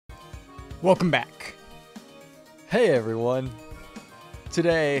Welcome back. Hey everyone.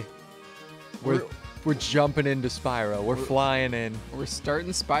 Today we're jumping into Spyro. We're flying in. We're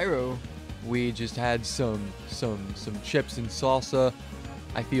starting Spyro. We just had some chips and salsa.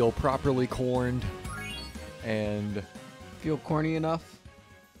 I feel properly corned. And Feel corny enough?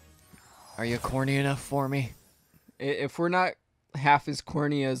 are you corny enough for me? If we're not half as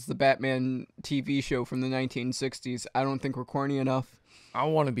corny as the Batman TV show from the 1960s, I don't think we're corny enough. I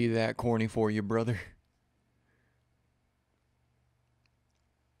want to be that corny for you, brother.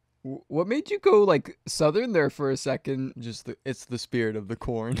 What made you go like southern there for a second? It's the spirit of the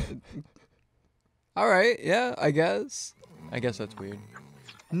corn. All right, yeah, I guess. I guess that's weird.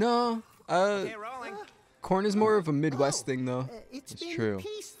 No, corn is more of a Midwest thing, though. It's It's been true.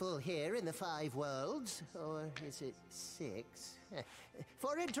 peaceful here in the 5 worlds, or is it 6?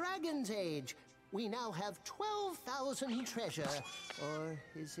 For a dragon's age, we now have 12,000 treasure, or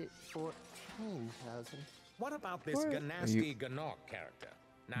is it 14,000? What about this Gnasty Gnorc character?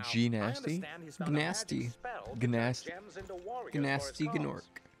 Now, G-Nasty? Gnasty. Gnasty. Gnasty Gnorc.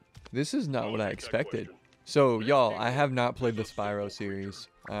 This is not what I expected. So, y'all, I have not played the Spyro series.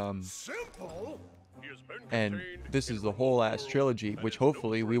 And this is the whole ass trilogy, which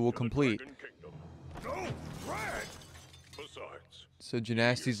hopefully we will complete. So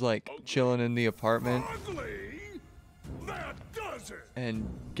Gnasty's like chilling in the apartment and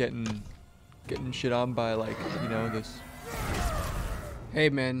getting shit on by like, you know, this. Hey,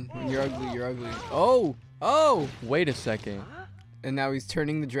 man, when you're ugly, you're ugly. Oh! Oh! Wait a second. And now he's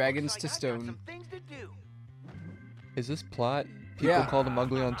turning the dragons to stone. Is this plot? People Yeah. called him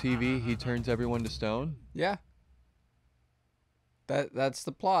ugly on TV. He turns everyone to stone. Yeah. That's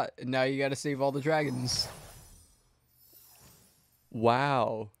the plot. And now you gotta save all the dragons.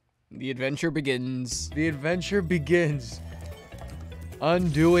 Wow. The adventure begins. The adventure begins.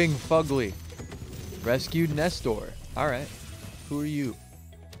 Undoing Fugly. Rescued Nestor. Alright. Who are you?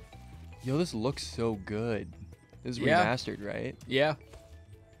 Yo, this looks so good. This is Yeah. remastered, right? Yeah.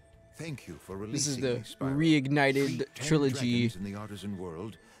 Thank you for This is releasing the me, Spyro. reignited Free 10 trilogy. dragons in the artisan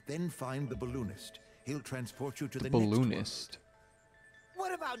world, then find the balloonist. He'll transport you to the Balloonist.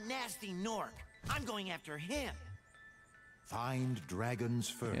 What about Nasty Gnorc? I'm going after him. next world. Find dragons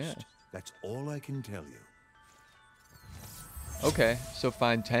first. Yeah. That's all I can tell you. Okay, so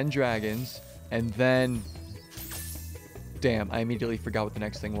find 10 dragons, and then... Damn, I immediately forgot what the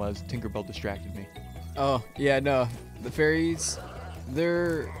next thing was. Tinkerbell distracted me. Oh, yeah, no. The fairies,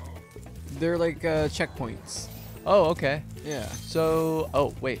 they're like checkpoints. Oh, okay. Yeah. So,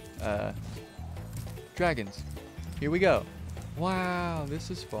 oh, wait. Dragons. Here we go. Wow, this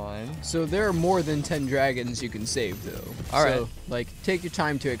is fun. So there are more than 10 dragons you can save, though. All so, right. like, take your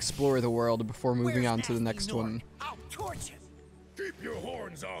time to explore the world before moving Where's on to the Nasty next Gnorc? one. I'll torch him. Keep your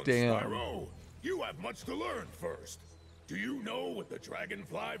horns on, Damn. Spyro. You have much to learn first. Do you know what the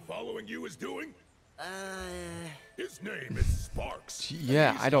dragonfly following you is doing? His name is Sparks. Yeah,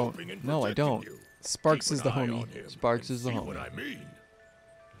 and he's I don't- helping and no, I protecting don't. you. Sparks Keep is the an eye homie. on him Sparks and is the see homie. what I mean.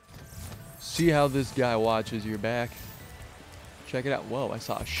 See how this guy watches your back? Check it out. Whoa, I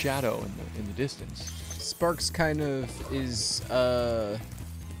saw a shadow in the distance. Sparks kind of is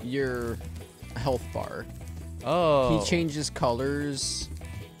your health bar. Oh. He changes colors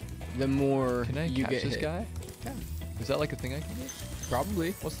the more Can I you catch get this hit. guy? Yeah, Is that like a thing I can get?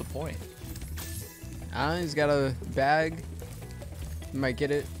 probably. What's the point? He's got a bag. You might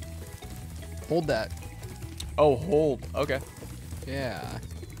get it. Hold that. Oh, hold. Okay. Yeah.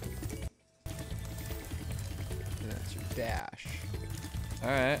 And that's your dash.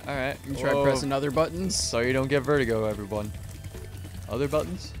 Alright, alright. You try pressing other buttons. So you don't get vertigo, everyone. Other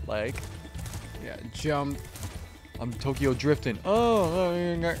buttons? Like, Yeah, jump. I'm Tokyo drifting.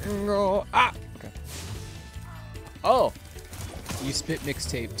 Oh, ah! Okay. Oh, You spit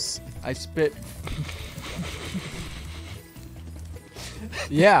mixtapes. I spit.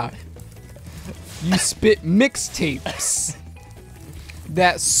 Yeah. You spit mixtapes.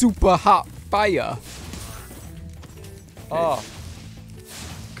 That super hot fire. Oh.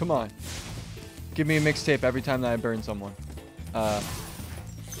 Come on. Give me a mixtape every time that I burn someone.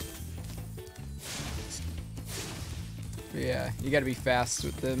 Yeah, you gotta be fast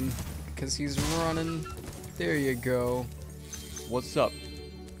with them because he's running. There you go. What's up?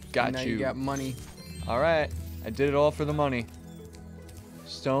 Got Now you. you got money. Alright. I did it all for the money.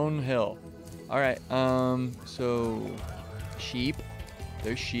 Stone Hill. Alright, so sheep.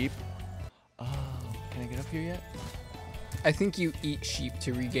 There's sheep. Oh, can I get up here yet? I think you eat sheep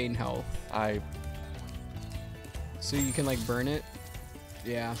to regain health. So you can like burn it.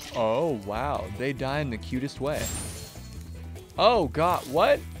 Yeah. Oh, wow. They die in the cutest way. Oh, God.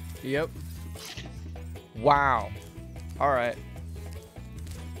 What? Yep. Wow. All right.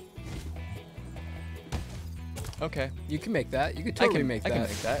 Okay. You can make that. You could totally make that. I can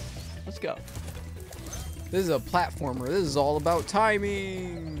make that. Let's go. This is a platformer. This is all about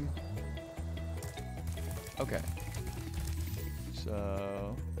timing. Okay.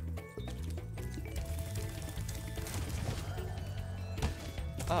 So.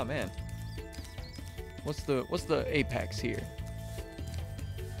 Oh man. What's the apex here?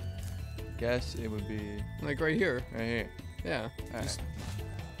 Guess it would be Like right here. right here. Yeah. All right.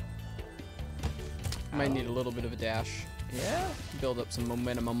 Might need a little bit of a dash. Yeah. Build up some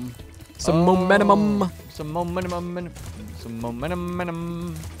momentum. Some momentum. Some momentum. Some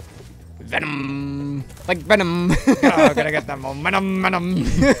momentum. Venom. Like Venom. Oh, gotta get that momentum.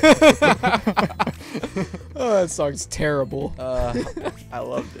 Oh, that song's terrible. I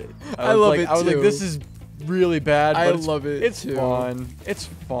loved it. I love like, it I was like, too. this is really bad. But I it's- love it It's too. fun. It's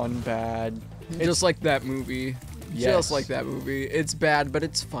fun bad. Just like that movie. Yes. Just like that movie. It's bad, but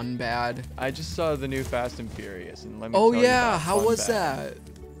it's fun bad. I just saw the new Fast and Furious, and let me Oh tell you yeah, about how fun was bad.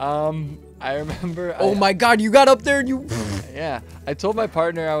 that? I remember. Oh my God, you got up there and you. Yeah, I told my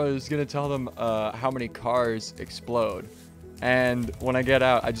partner I was gonna tell them how many cars explode, and when I get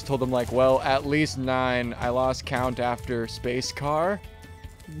out, I just told them like, well, at least 9. I lost count after space car.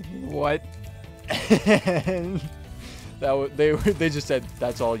 What? And they just said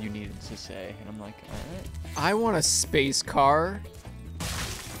that's all you needed to say, and I'm like, all right. I want a space car.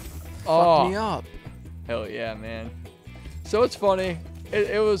 Oh. Fuck me up. Hell yeah, man. So it's funny.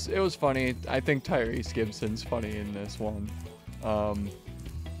 It was funny. I think Tyrese Gibson's funny in this one.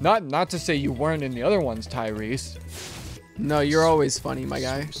 Not to say you weren't in the other ones, Tyrese. No, you're always funny, my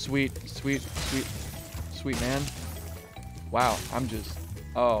guy. Sweet man. Wow, I'm just.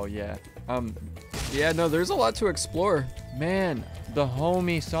 Oh yeah. Yeah, no, there's a lot to explore. Man, the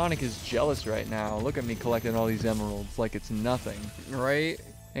homie Sonic is jealous right now. Look at me collecting all these emeralds like it's nothing. Right?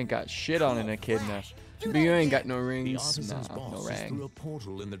 Ain't got shit on an echidna. But you ain't got no The rings. artisan's Nah, boss no is rang. through a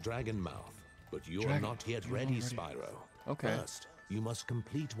portal in the dragon mouth, but you're Dragon- not yet ready, Spyro. Okay. First, you must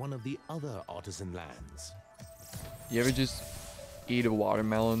complete one of the other artisan lands. You ever just eat a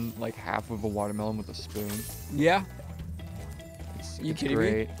watermelon, like half of a watermelon with a spoon? Yeah. It's You kidding me?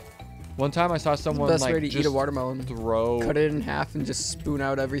 great. One time I saw someone Best like way to just eat a watermelon. throw. Cut it in half and just spoon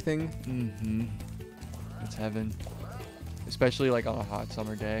out everything. Mm-hmm. It's heaven. Especially like on a hot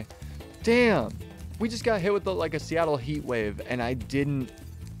summer day. Damn. We just got hit with like a Seattle heat wave, and I didn't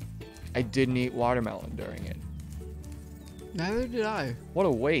eat watermelon during it. Neither did I. What a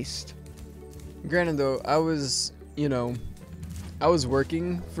waste. Granted, though, I was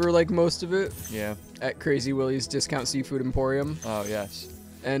working for like most of it Yeah. at Crazy Willie's Discount Seafood Emporium. Oh yes.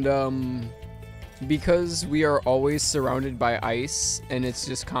 And because we are always surrounded by ice and it's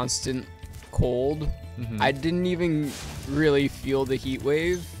just constant cold, I didn't even really feel the heat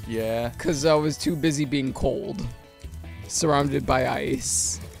wave Yeah. because I was too busy being cold, surrounded by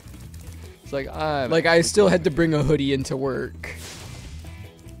ice. It's like I still had to bring a hoodie into work.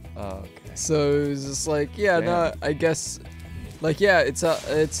 Okay. So it was just like, yeah, Damn. no, I guess, like, yeah, it's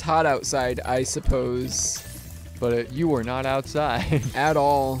hot outside, I suppose. But you were not outside. At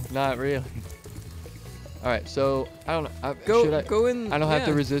all. Not really. All right, so I don't know. Go in. I don't have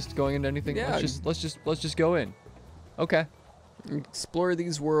to yeah. resist going into anything. Yeah. Let's just go in. Okay. Explore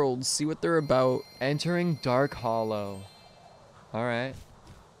these worlds, see what they're about. Entering Dark Hollow. All right.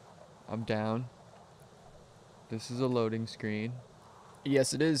 I'm down. This is a loading screen.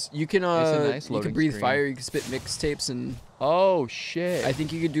 Yes, it is. You can It's a nice you can loading breathe screen. fire. You can spit mixtapes, and Oh shit. I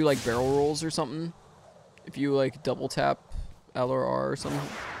think you could do like barrel rolls or something. If you like double tap L or R or something.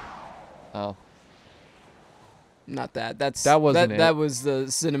 Oh. Not that. That wasn't it. That was the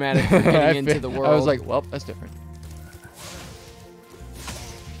cinematic for getting into the world. I was like, well, that's different.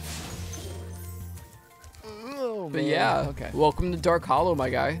 Oh, but yeah. Okay. Welcome to Dark Hollow, my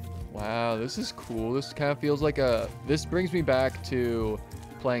guy. Wow, this is cool. This kind of feels like this brings me back to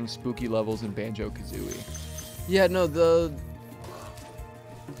playing spooky levels in Banjo-Kazooie. Yeah, no, the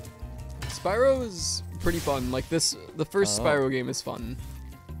Spyro is pretty fun. Like the first Oh. Spyro game is fun.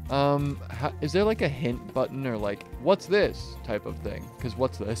 Is there like a hint button or like, what's this type of thing? Because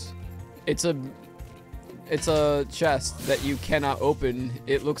what's this? It's a chest that you cannot open.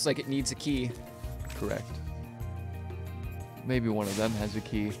 It looks like it needs a key. Correct. Maybe one of them has a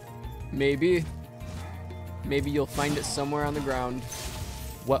key. Maybe you'll find it somewhere on the ground.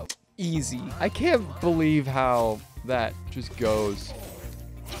 What? Easy. I can't believe how that just goes.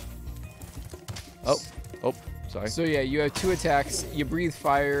 Oh, sorry. So yeah, you have 2 attacks. You breathe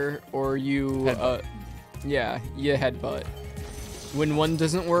fire, or you Headbutt. yeah, you headbutt. When one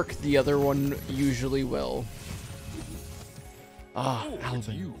doesn't work, the other one usually will. Ah, Oh, it's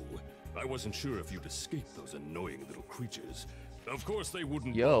Alvin. you. I wasn't sure if you'd escape those annoying little creatures. Of course, they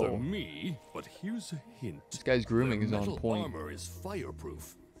wouldn't Yo. bother me, but here's a hint. This guy's grooming Their is on metal point. armor is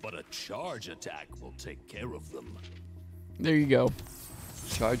fireproof, but a charge attack will take care of them. There you go.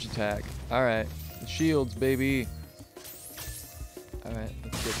 Charge attack. All right. The shields, baby. All right,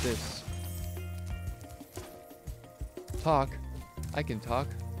 let's get this. Talk. I can talk.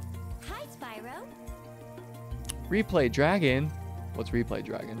 Hi, Spyro. Replay dragon. What's replay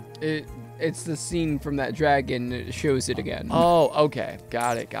dragon? It's the scene from that dragon. It shows it again. Oh, okay.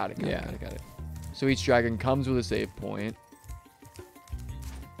 Got it. Got it. Got Yeah. it. Got it. So each dragon comes with a save point.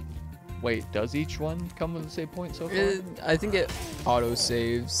 Wait, does each one come with a save point so far? I think it auto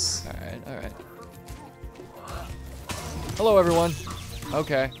saves. All right. All right. Hello, everyone.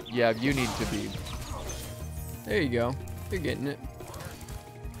 Okay. Yeah, you need to be. There you go. You're getting it.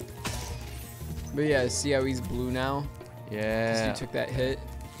 But yeah, see how he's blue now? 'Cause Yeah. he took that hit.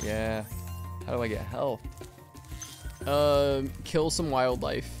 Yeah. How do I get health? Kill some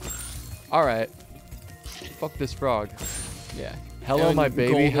wildlife. All right. Fuck this frog. Yeah. Hello, And my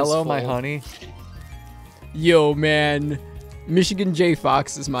baby. gold is Hello, my full. honey. Yo, man. Michigan J.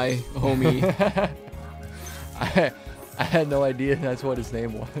 Fox is my homie. I had no idea that's what his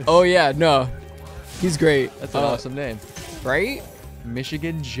name was. Oh, yeah, no. He's great. That's an awesome name. Right?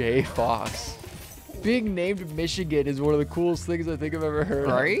 Michigan J. Fox. Being named Michigan is one of the coolest things I think I've ever heard.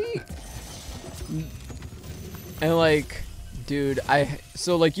 Right? And like, dude,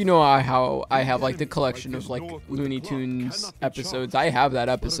 like, you know how I have like the collection of like Looney Tunes episodes. I have that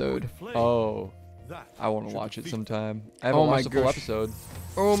episode. Oh, I want to watch it sometime. I haven't Oh my watched the full gosh. episode.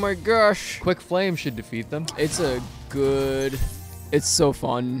 Oh my gosh. Quick Flame should defeat them. It's so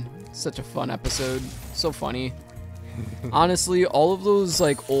fun. Such a fun episode. So funny. Honestly, all of those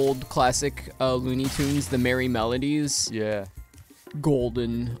like old classic Looney Tunes, the Merry Melodies, Yeah.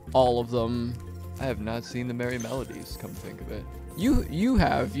 golden, all of them. I have not seen the Merry Melodies, come to think of it. You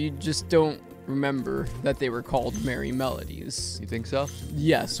have, you just don't remember that they were called Merry Melodies. You think so?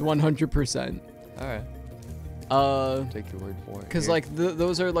 Yes, 100%. All right. Take your word for it. Cause Here. like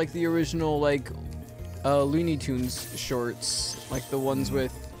those are like the original like Looney Tunes shorts, like the ones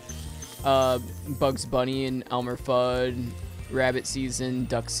with Bugs Bunny and Elmer Fudd, Rabbit Season,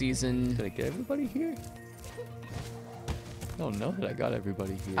 Duck Season. Did I get everybody here? I don't know that I got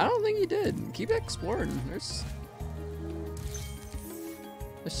everybody here. I don't think you did. Keep exploring. There's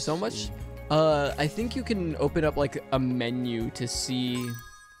so much. I think you can open up like a menu to see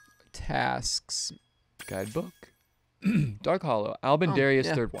tasks. Guidebook? Dark Hollow. Albin Darius,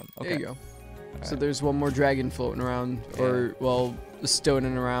 yeah. third one. Okay. There you go. So right. there's one more dragon floating around, or well,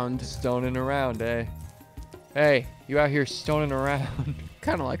 stoning around. Stoning around, eh? Hey, you out here stoning around.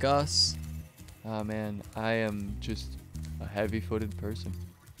 Kind of like us. Oh man, I am just a heavy-footed person.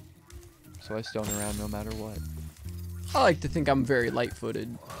 So I stone around no matter what. I like to think I'm very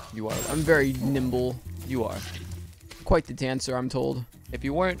light-footed. You are. I'm very nimble. You are. Quite the dancer, I'm told. If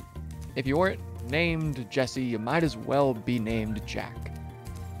you weren't named Jesse, you might as well be named Jack.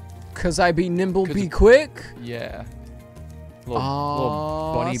 Cause I be nimble, 'Cause be of- quick. Yeah.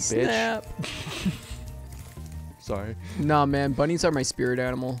 Little bunny snap. bitch. Sorry. Nah, man, bunnies are my spirit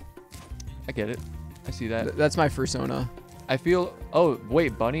animal. I get it. I see that. That's my fursona. I feel. Oh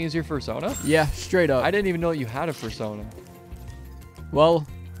wait, Bunny is your fursona? Yeah, straight up. I didn't even know you had a fursona. Well,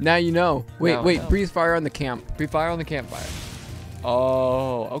 now you know. Wait, Now I wait, know. breathe fire on the camp. Free fire on the campfire.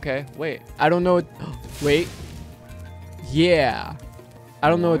 Oh, okay. Wait. I don't know what. Wait. Yeah. I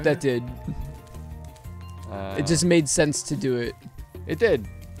don't know what that did. It just made sense to do it. It did.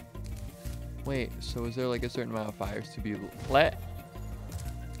 Wait. So is there like a certain amount of fires to be lit?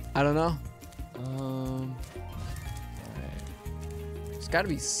 I don't know. Alright. It's got to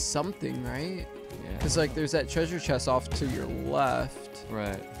be something, right? Yeah. Because like there's that treasure chest off to your left.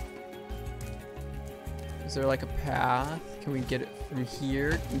 Right. Is there like a path? Can we get it from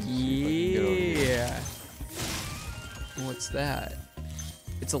here? can get over here. Yeah. What's that?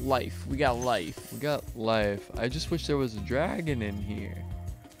 It's a life. We got life. We got life. I just wish there was a dragon in here.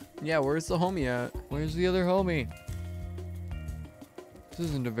 Yeah, where's the homie at? Where's the other homie? This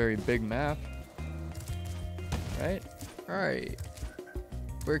isn't a very big map. Right? Alright.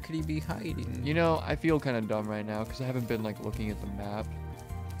 Where could he be hiding? You know, I feel kind of dumb right now because I haven't been like looking at the map.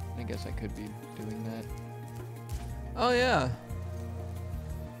 I guess I could be doing that. Oh, yeah.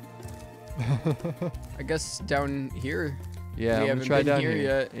 I guess down here. Yeah, We I'm haven't gonna try been down here here.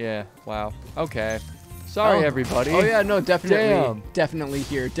 yet. Yeah. Wow. Okay. Sorry, everybody. Oh, yeah, no, definitely. Damn. Definitely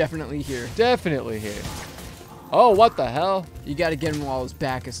here. Definitely here. Definitely here. Oh, what the hell? You gotta get him while his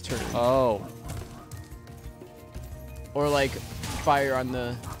back is turned. Oh. Or like fire on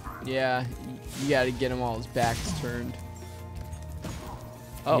the, yeah, you gotta get him while his back is turned.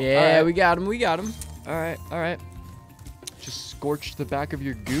 Oh, yeah, right. we got him, we got him. All right. Just scorch the back of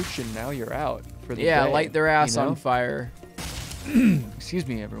your gooch and now you're out for the Yeah, day, light their ass you know? on fire. Excuse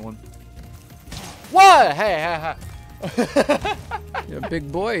me, everyone. What? Hey. You're a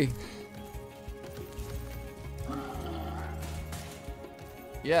big boy.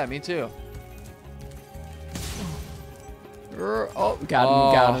 Yeah, me too. Oh,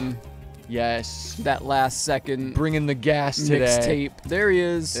 got him. Yes. That last second Bringing the gas today. mixtape. There he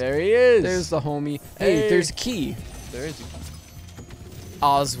is. There he is. There's the homie. Hey, there's a key. There is a key.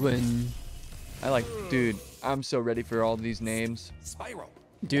 Oswin. Dude, I'm so ready for all these names. Spyro.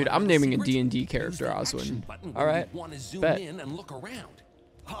 Dude, I'm naming a D&D character Oswin. All right. Want to zoom Bet. in and look around.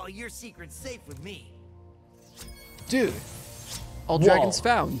 Oh, your secret's safe with me. Dude. All dragons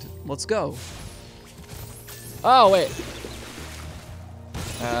found. Let's go. Oh, wait.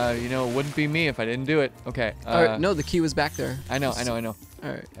 It wouldn't be me if I didn't do it. Okay. All right, no, the key was back there. I know. All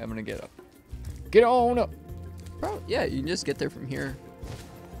right. I'm gonna get up. Get on up. Bro, yeah, you can just get there from here.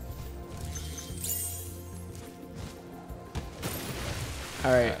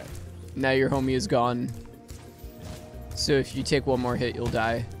 All right. Now your homie is gone. So if you take one more hit, you'll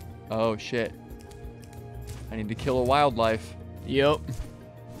die. Oh, shit. I need to kill a wildlife. Yep.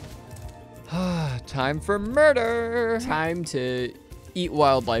 Time for murder. Time to eat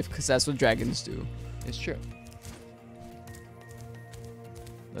wildlife, because that's what dragons do. It's true.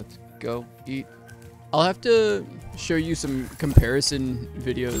 Let's go eat. I'll have to show you some comparison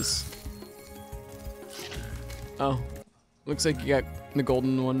videos. Oh, looks like you got the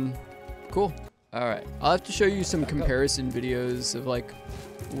golden one. Cool. All right. I'll have to show you some comparison videos of like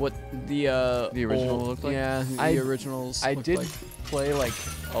what the original old, looked like? Yeah, the originals. I looked did like. play like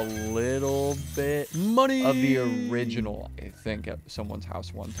a little bit Money of the original, I think, at someone's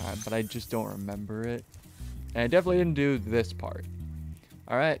house one time, but I just don't remember it. And I definitely didn't do this part.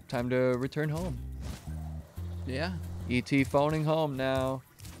 All right, time to return home. Yeah. E.T. phoning home now.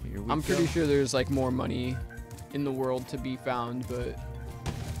 Here we I'm go. pretty sure there's like more money in the world to be found, but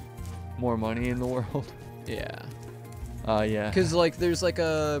More money in the world. yeah. Yeah. Because like there's like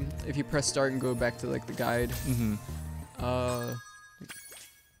a, if you press start and go back to like the guide,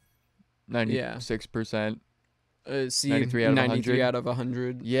 96%. see 93 out of 93 100. out of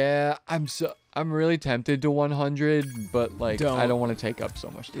 100. Yeah, I'm really tempted to 100, but like I don't want to take up so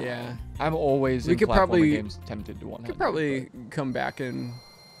much time. Yeah. I'm always We in could platforming probably- games tempted to 100. Could probably come back and,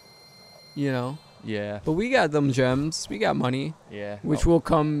 you know. Yeah. But we got them gems. We got money. Yeah. Which will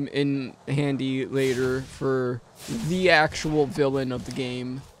come in handy later for the actual villain of the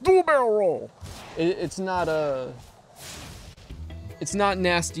game. Dual barrel roll. It's not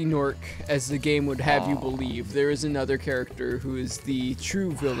Nasty Nork as the game would have you believe. There is another character who is the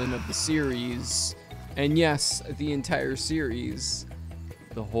true villain of the series. And yes, the entire series.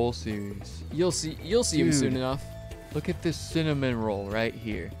 The whole series. You'll see him soon enough. Look at this cinnamon roll right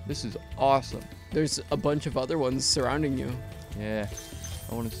here. This is awesome. There's a bunch of other ones surrounding you. Yeah.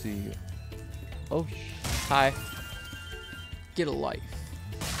 I want to see you. Oh, hi. Get a life.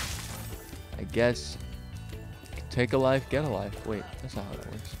 I guess take a life, get a life. Wait, that's not how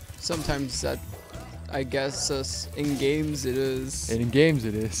that works. Sometimes that, I guess, in games it is. And in games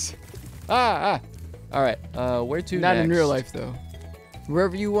it is. All right. Where to Not next? in real life though.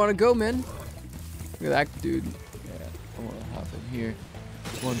 Wherever you want to go, man. Look at that dude. Yeah, I want to hop in here.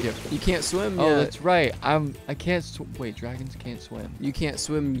 One gift. You can't swim Oh, yet. that's right. I can't wait, dragons can't swim. You can't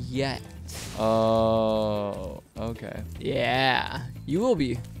swim yet. Oh, okay. Yeah, you will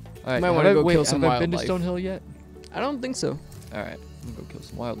be. All right. Might want to go kill some have I been to wildlife. Stonehill yet? I don't think so. All right. I'm gonna go kill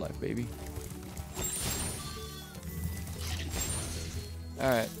some wildlife, baby. All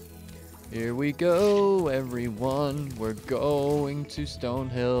right. Here we go, everyone. We're going to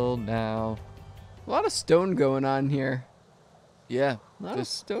Stonehill now. A lot of stone going on here. Yeah. A lot of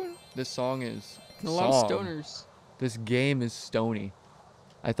stone. This song is A lot of stoners. This game is stony.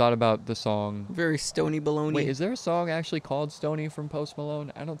 I thought about the song. Very stony baloney. Wait, is there a song actually called Stony from Post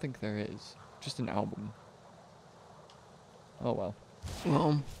Malone? I don't think there is. Just an album. Oh well.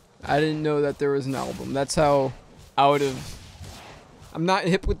 Well, I didn't know that there was an album. That's how out of. I'm not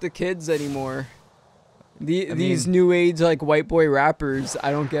hip with the kids anymore. These new age like white boy rappers,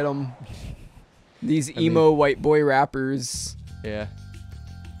 I don't get them. These emo white boy rappers. Yeah.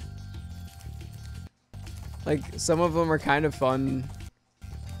 Like some of them are kind of fun,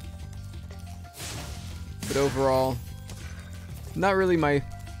 but overall, not really my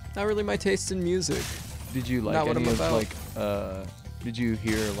taste in music. Did you like Not what any I'm of about. like did you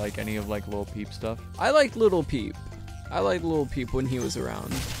hear like any of like Lil Peep stuff? I liked Little Peep. I liked Little Peep when he was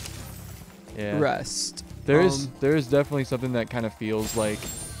around. Yeah. Rest. There's definitely something that kind of feels like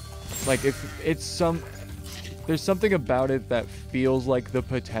if it's there's something about it that feels like the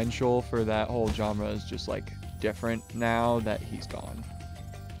potential for that whole genre is just like different now that he's gone.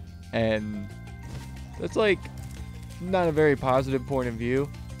 And that's like not a very positive point of view,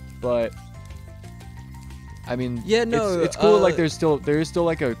 but I mean, Yeah, no, it's cool. Like there is still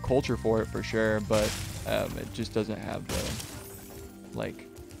like a culture for it for sure, but it just doesn't have the like,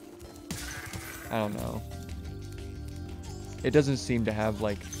 I don't know. It doesn't seem to have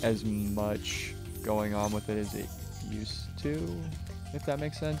like as much going on with it as it used to, if that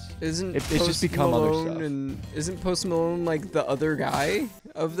makes sense. Isn't it's just become other Malone stuff. And isn't Post Malone like the other guy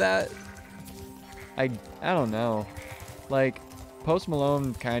of that? I don't know. Like Post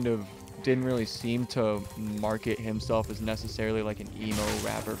Malone kind of didn't really seem to market himself as necessarily like an emo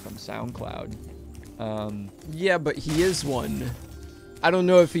rapper from SoundCloud. Yeah, but he is one. I don't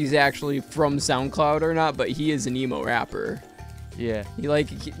know if he's actually from SoundCloud or not, but he is an emo rapper. Yeah.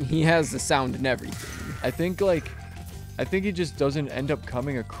 He has the sound and everything. I think he just doesn't end up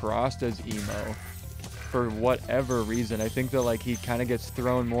coming across as emo for whatever reason. I think that like he kind of gets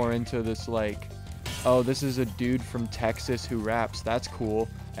thrown more into this like, oh, this is a dude from Texas who raps. That's cool.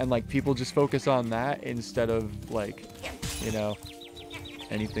 And like people just focus on that instead of like, you know,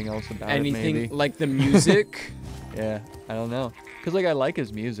 anything else about it maybe. Anything like the music? Yeah, I don't know. Cause like I like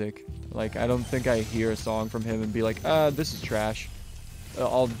his music. Like I don't think I hear a song from him and be like, this is trash.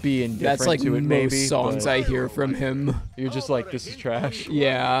 I'll be indifferent That's like to it most maybe. songs but I hear from him. You're just like, this is trash.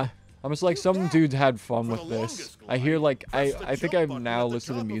 Yeah. I'm just like, some dudes had fun with this. I hear like, I think I've now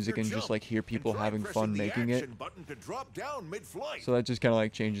listened to music and just like hear people having fun making it. So that just kind of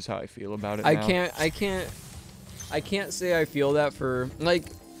like changes how I feel about it I now. can't say I feel that for like,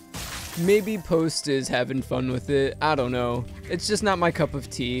 maybe Post is having fun with it. I don't know. It's just not my cup of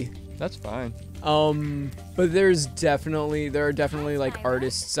tea. That's fine. But there are definitely like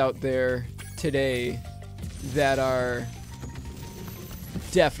artists out there today that are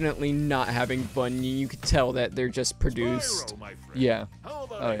definitely not having fun. You could tell that they're just produced. Yeah. Oh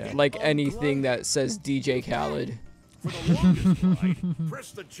yeah. Like anything that says DJ Khaled.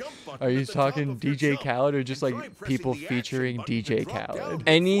 Are you talking DJ Khaled or just like people featuring DJ Khaled?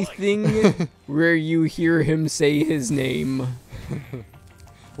 Anything where you hear him say his name.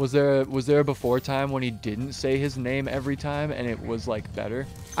 Was there a before time when he didn't say his name every time and it was like better?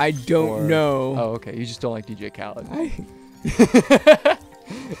 I don't know. Oh, okay. You just don't like DJ Khaled.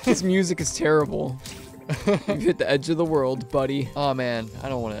 His music is terrible. You've hit the edge of the world, buddy. Oh man, I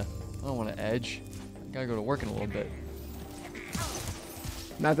don't want to edge. I gotta go to work in a little bit.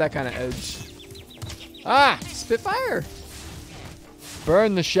 Not that kind of edge. Ah, Spitfire.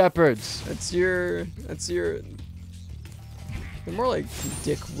 Burn the shepherds. That's your. They're more like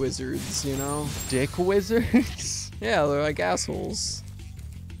dick wizards, you know? Dick wizards? Yeah, they're like assholes.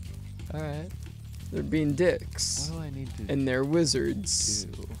 All right. They're being dicks. What do I need to And they're wizards.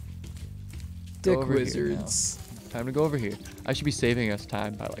 do? Dick Go over here wizards. Time to go over here. I should be saving us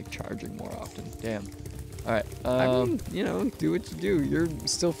time by like charging more often. Damn. All right. I mean, you know, do what you do. You're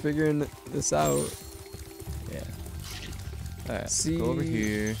still figuring this out. Yeah. All right. See Go over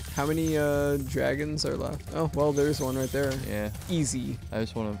here. how many dragons are left. Oh, well, there's one right there. Yeah. Easy. I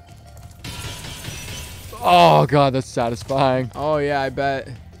just want to. Oh god, that's satisfying. Oh yeah, I bet.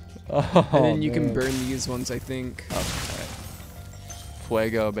 Oh, And then you can man. burn these ones, I think. Oh, all right.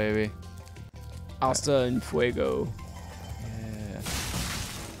 Fuego, baby. Hasta and Fuego. Yeah.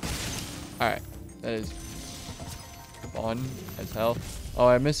 All right. That is fun as hell. Oh,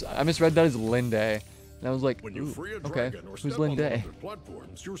 I misread that as Linde. And I was like, When you free a okay, dragon or who's step on Linde? other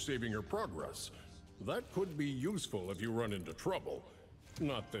platforms, you're saving your progress. That could be useful if you run into trouble.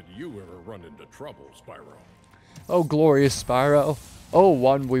 Not that you ever run into trouble, Spyro. Oh, glorious Spyro. Oh,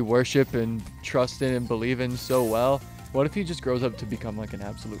 one we worship and trust in and believe in so well. What if he just grows up to become like an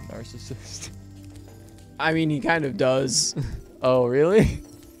absolute narcissist? I mean, he kind of does. Oh, really?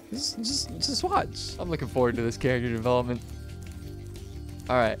 Just watch. I'm looking forward to this character development.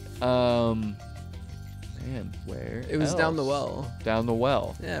 All right. Man, where? It was down the else? well. Down the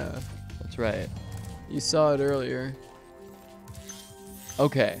well. Yeah. That's right. You saw it earlier.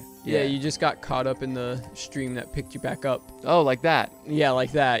 Okay. Yeah, you just got caught up in the stream that picked you back up. Oh, like that. Yeah,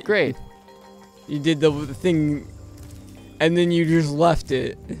 like that. Great. You did the thing, and then you just left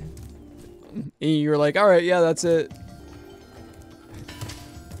it. And you were like, all right, yeah, that's it.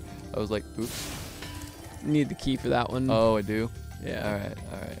 I was like, oops. Need the key for that one. Oh, I do. yeah. All right.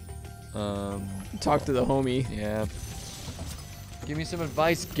 All right. Talk to the homie. Yeah. Give me some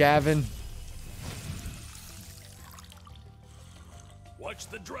advice, Gavin. Watch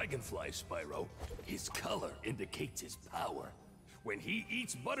the dragonfly, Spyro. His color indicates his power. When he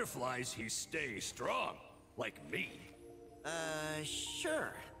eats butterflies, he stays strong, like me.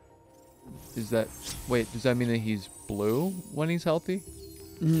 Sure. Is that... Wait, does that mean that he's blue when he's healthy?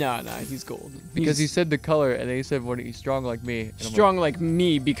 Nah, he's gold. Because he said the color, and then he said when he's strong like me. And strong like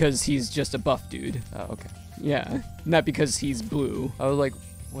me because he's just a buff dude. Oh, okay. Yeah, not because he's blue. I was like,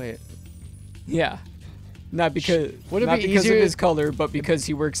 wait. Yeah. Not because Would it not be because easier of his color, but because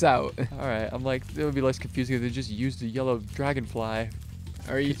he works out. Alright, I'm like, it would be less confusing if they just used the yellow dragonfly.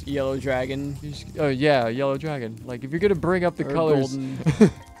 Or yellow dragon. Oh, yeah, yellow dragon. Like, if you're gonna bring up the Or colors,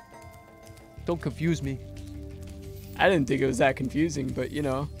 golden. don't confuse me. I didn't think it was that confusing, but you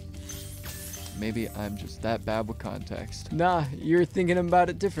know. Maybe I'm just that bad with context. Nah, you're thinking about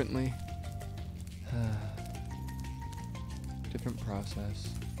it differently. Different process.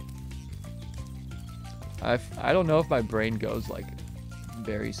 I don't know if my brain goes like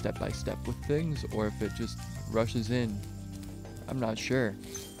very step by step with things or if it just rushes in. I'm not sure.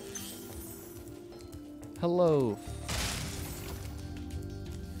 Hello.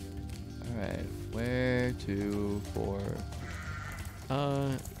 Alright, where to for?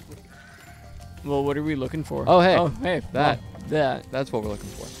 Well, what are we looking for? Oh, hey. Oh, hey. That. Well, that. That's what we're looking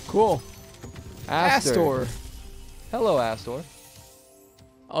for. Cool. Astor. Hello, Astor.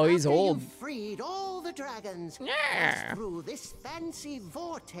 Oh, he's After old. you've freed all the dragons, Yeah. pass through this fancy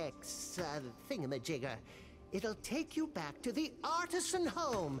vortex thingamajigger. It'll take you back to the artisan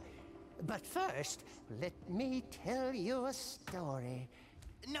home. But first, let me tell you a story.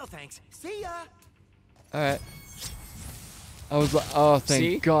 No thanks. See ya. Alright. I was like, oh, thank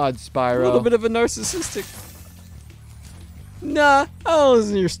See? God, Spyro. A little bit of a narcissistic. Nah, I'll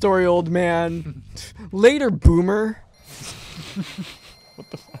listen to your story, old man. Later, boomer. What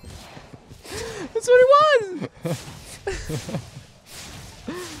the fuck? That's what it was.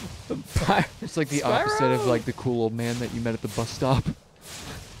 It's like the opposite of like the cool old man that you met at the bus stop.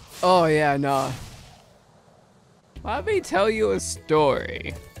 Oh yeah, no. Let me tell you a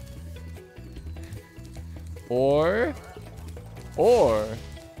story. Or oh,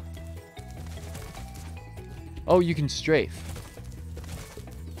 you can strafe.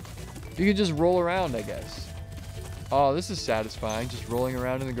 You can just roll around, I guess. Oh, this is satisfying, just rolling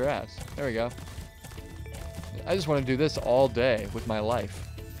around in the grass. There we go. I just want to do this all day with my life.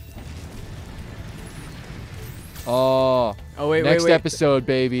 Oh, wait, next wait. episode,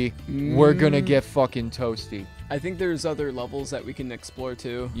 baby. We're gonna get fucking toasty. I think there's other levels that we can explore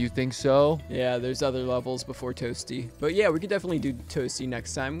too. You think so? Yeah, there's other levels before Toasty. But yeah, we could definitely do Toasty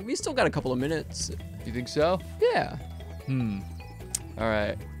next time. We still got a couple of minutes. You think so? Yeah. All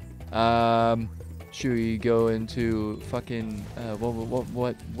right. Should we go into fucking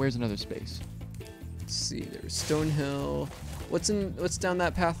what? Where's another space? Let's see. There's Stonehill. What's down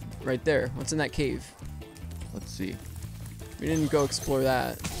that path right there? What's in that cave? Let's see. We didn't go explore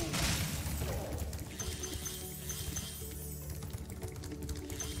that.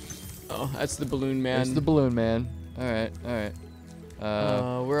 Oh, that's the balloon man. That's the balloon man. All right, all right.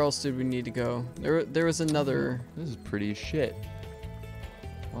 Where else did we need to go? There was another. This is pretty as shit.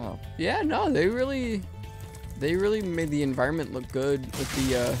 Wow. Yeah, no, they really made the environment look good with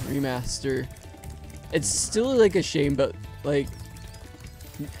the remaster. It's still like a shame, but like,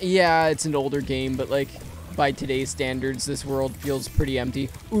 yeah, it's an older game, but like by today's standards, this world feels pretty empty.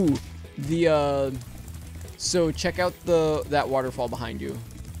 Ooh, so check out that waterfall behind you.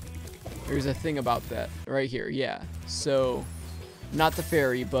 There's a thing about that right here. Yeah. So, not the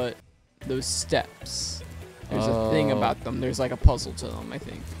ferry, but those steps. There's a thing about them. There's like a puzzle to them, I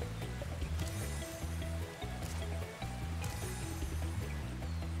think.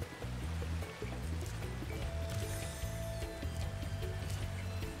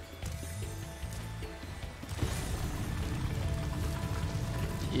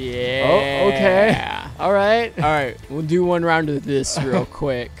 Yeah. Oh, okay. All right. All right. We'll do one round of this real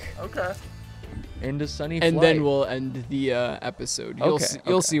quick. Okay. Into sunny And flight. then we'll end the episode.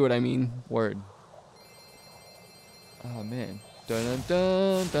 You'll see what I mean. Word. Oh man. Dun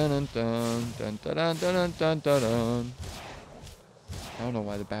dun dun dun dun dun dun dun dun dun dun. I don't know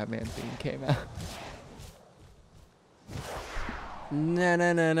why the Batman theme came out. Na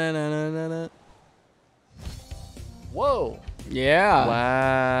na na na na na na. Whoa. Yeah.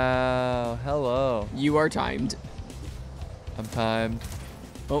 Wow. Hello. You are timed. I'm timed.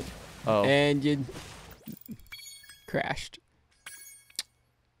 Oh. Oh. And you crashed.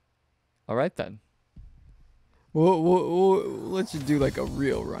 All right then. We'll let you do like a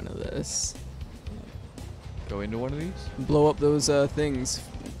real run of this. Go into one of these? Blow up those things.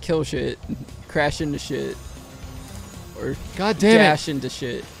 Kill shit. Crash into shit. Or God damn dash into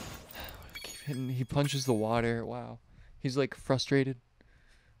shit. Keep hitting. He punches the water. Wow. He's like frustrated.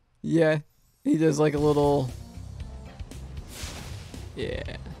 Yeah. He does like a little...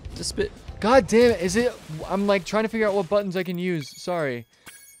 Yeah. Just spit. God damn it. Is it... I'm like trying to figure out what buttons I can use. Sorry.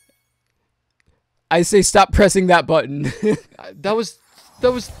 I say stop pressing that button. That was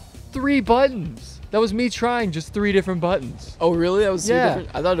 3 buttons. That was me trying just 3 different buttons. Oh, really? That was 3 Yeah. different?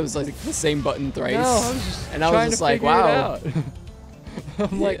 I thought it was like the same button thrice. No, I was just and I trying was just to like, figure it wow.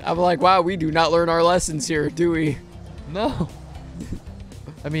 out. I'm like, wow, we do not learn our lessons here, do we? No.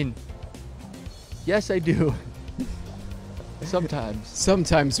 I mean, yes, I do. Sometimes.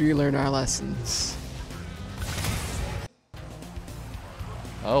 Sometimes we learn our lessons.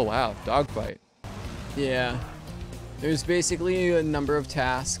 Oh, wow. Dogfight. Yeah. There's basically a number of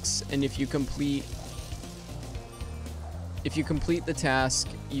tasks, and if you complete the task,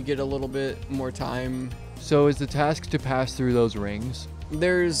 you get a little bit more time. So is the task to pass through those rings?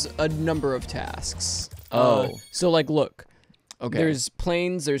 There's a number of tasks. Oh. So like, look. Okay. There's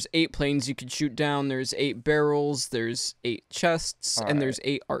planes. There's 8 planes you could shoot down. There's 8 barrels. There's 8 chests, All and right. there's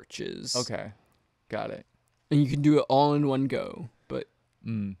 8 arches. Okay. Got it. And you can do it all in one go. But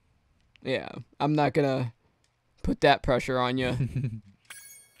yeah, I'm not gonna put that pressure on you.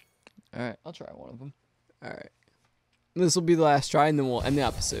 All right. I'll try one of them. All right. This will be the last try, and then we'll end the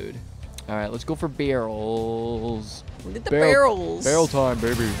episode. All right. Let's go for barrels. We'll get the barrels. Barrel time,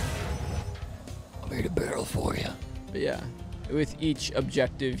 baby. I made a barrel for you. But yeah, with each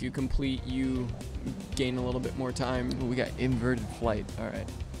objective you complete, you gain a little bit more time. Ooh, we got inverted flight. All right.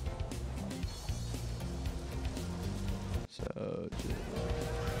 So,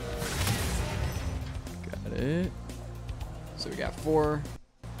 got it. So we got 4.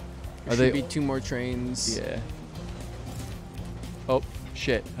 There Are should they- be 2 more trains. Yeah. Oh,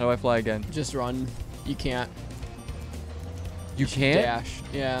 shit. How do I fly again? Just run. You can't. You can't? Dash.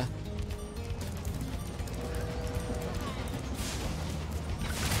 Yeah.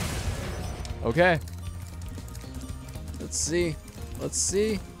 Okay. Let's see. Let's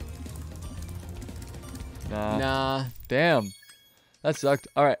see. Nah. Damn. That sucked.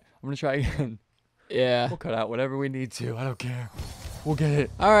 All right. I'm going to try again. Yeah. We'll cut out whatever we need to. I don't care. We'll get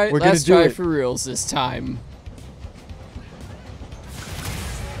it. All right. We're gonna Let's do try it. for reals this time.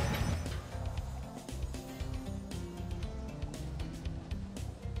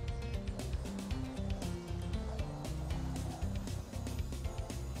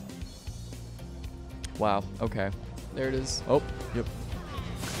 Wow. Okay. There it is. Oh, yep.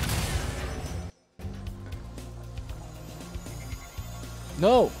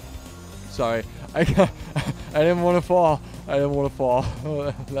 No. Sorry. I didn't want to fall. I didn't want to fall.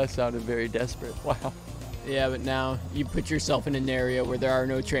 That sounded very desperate. Wow. Yeah, but now you put yourself in an area where there are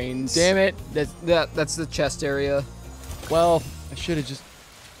no trains. Damn it. That's the chest area. Well, I should have just...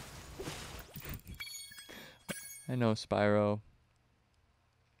 I know, Spyro.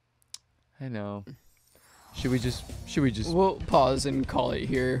 I know. Should we just... We'll pause and call it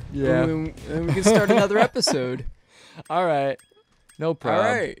here. Yeah. And we can start another episode. All right. No problem.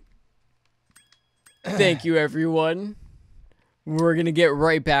 All right. Thank you, everyone. We're going to get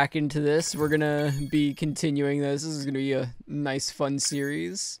right back into this. We're going to be continuing this. This is going to be a nice, fun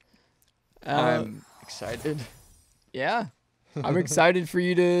series. I'm excited. Yeah. I'm excited for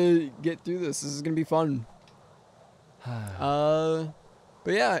you to get through this. This is going to be fun. But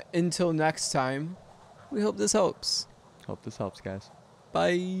yeah, until next time, we hope this helps. Hope this helps, guys.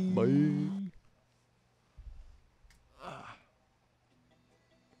 Bye. Bye.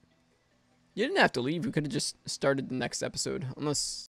 You didn't have to leave. We could have just started the next episode. Unless...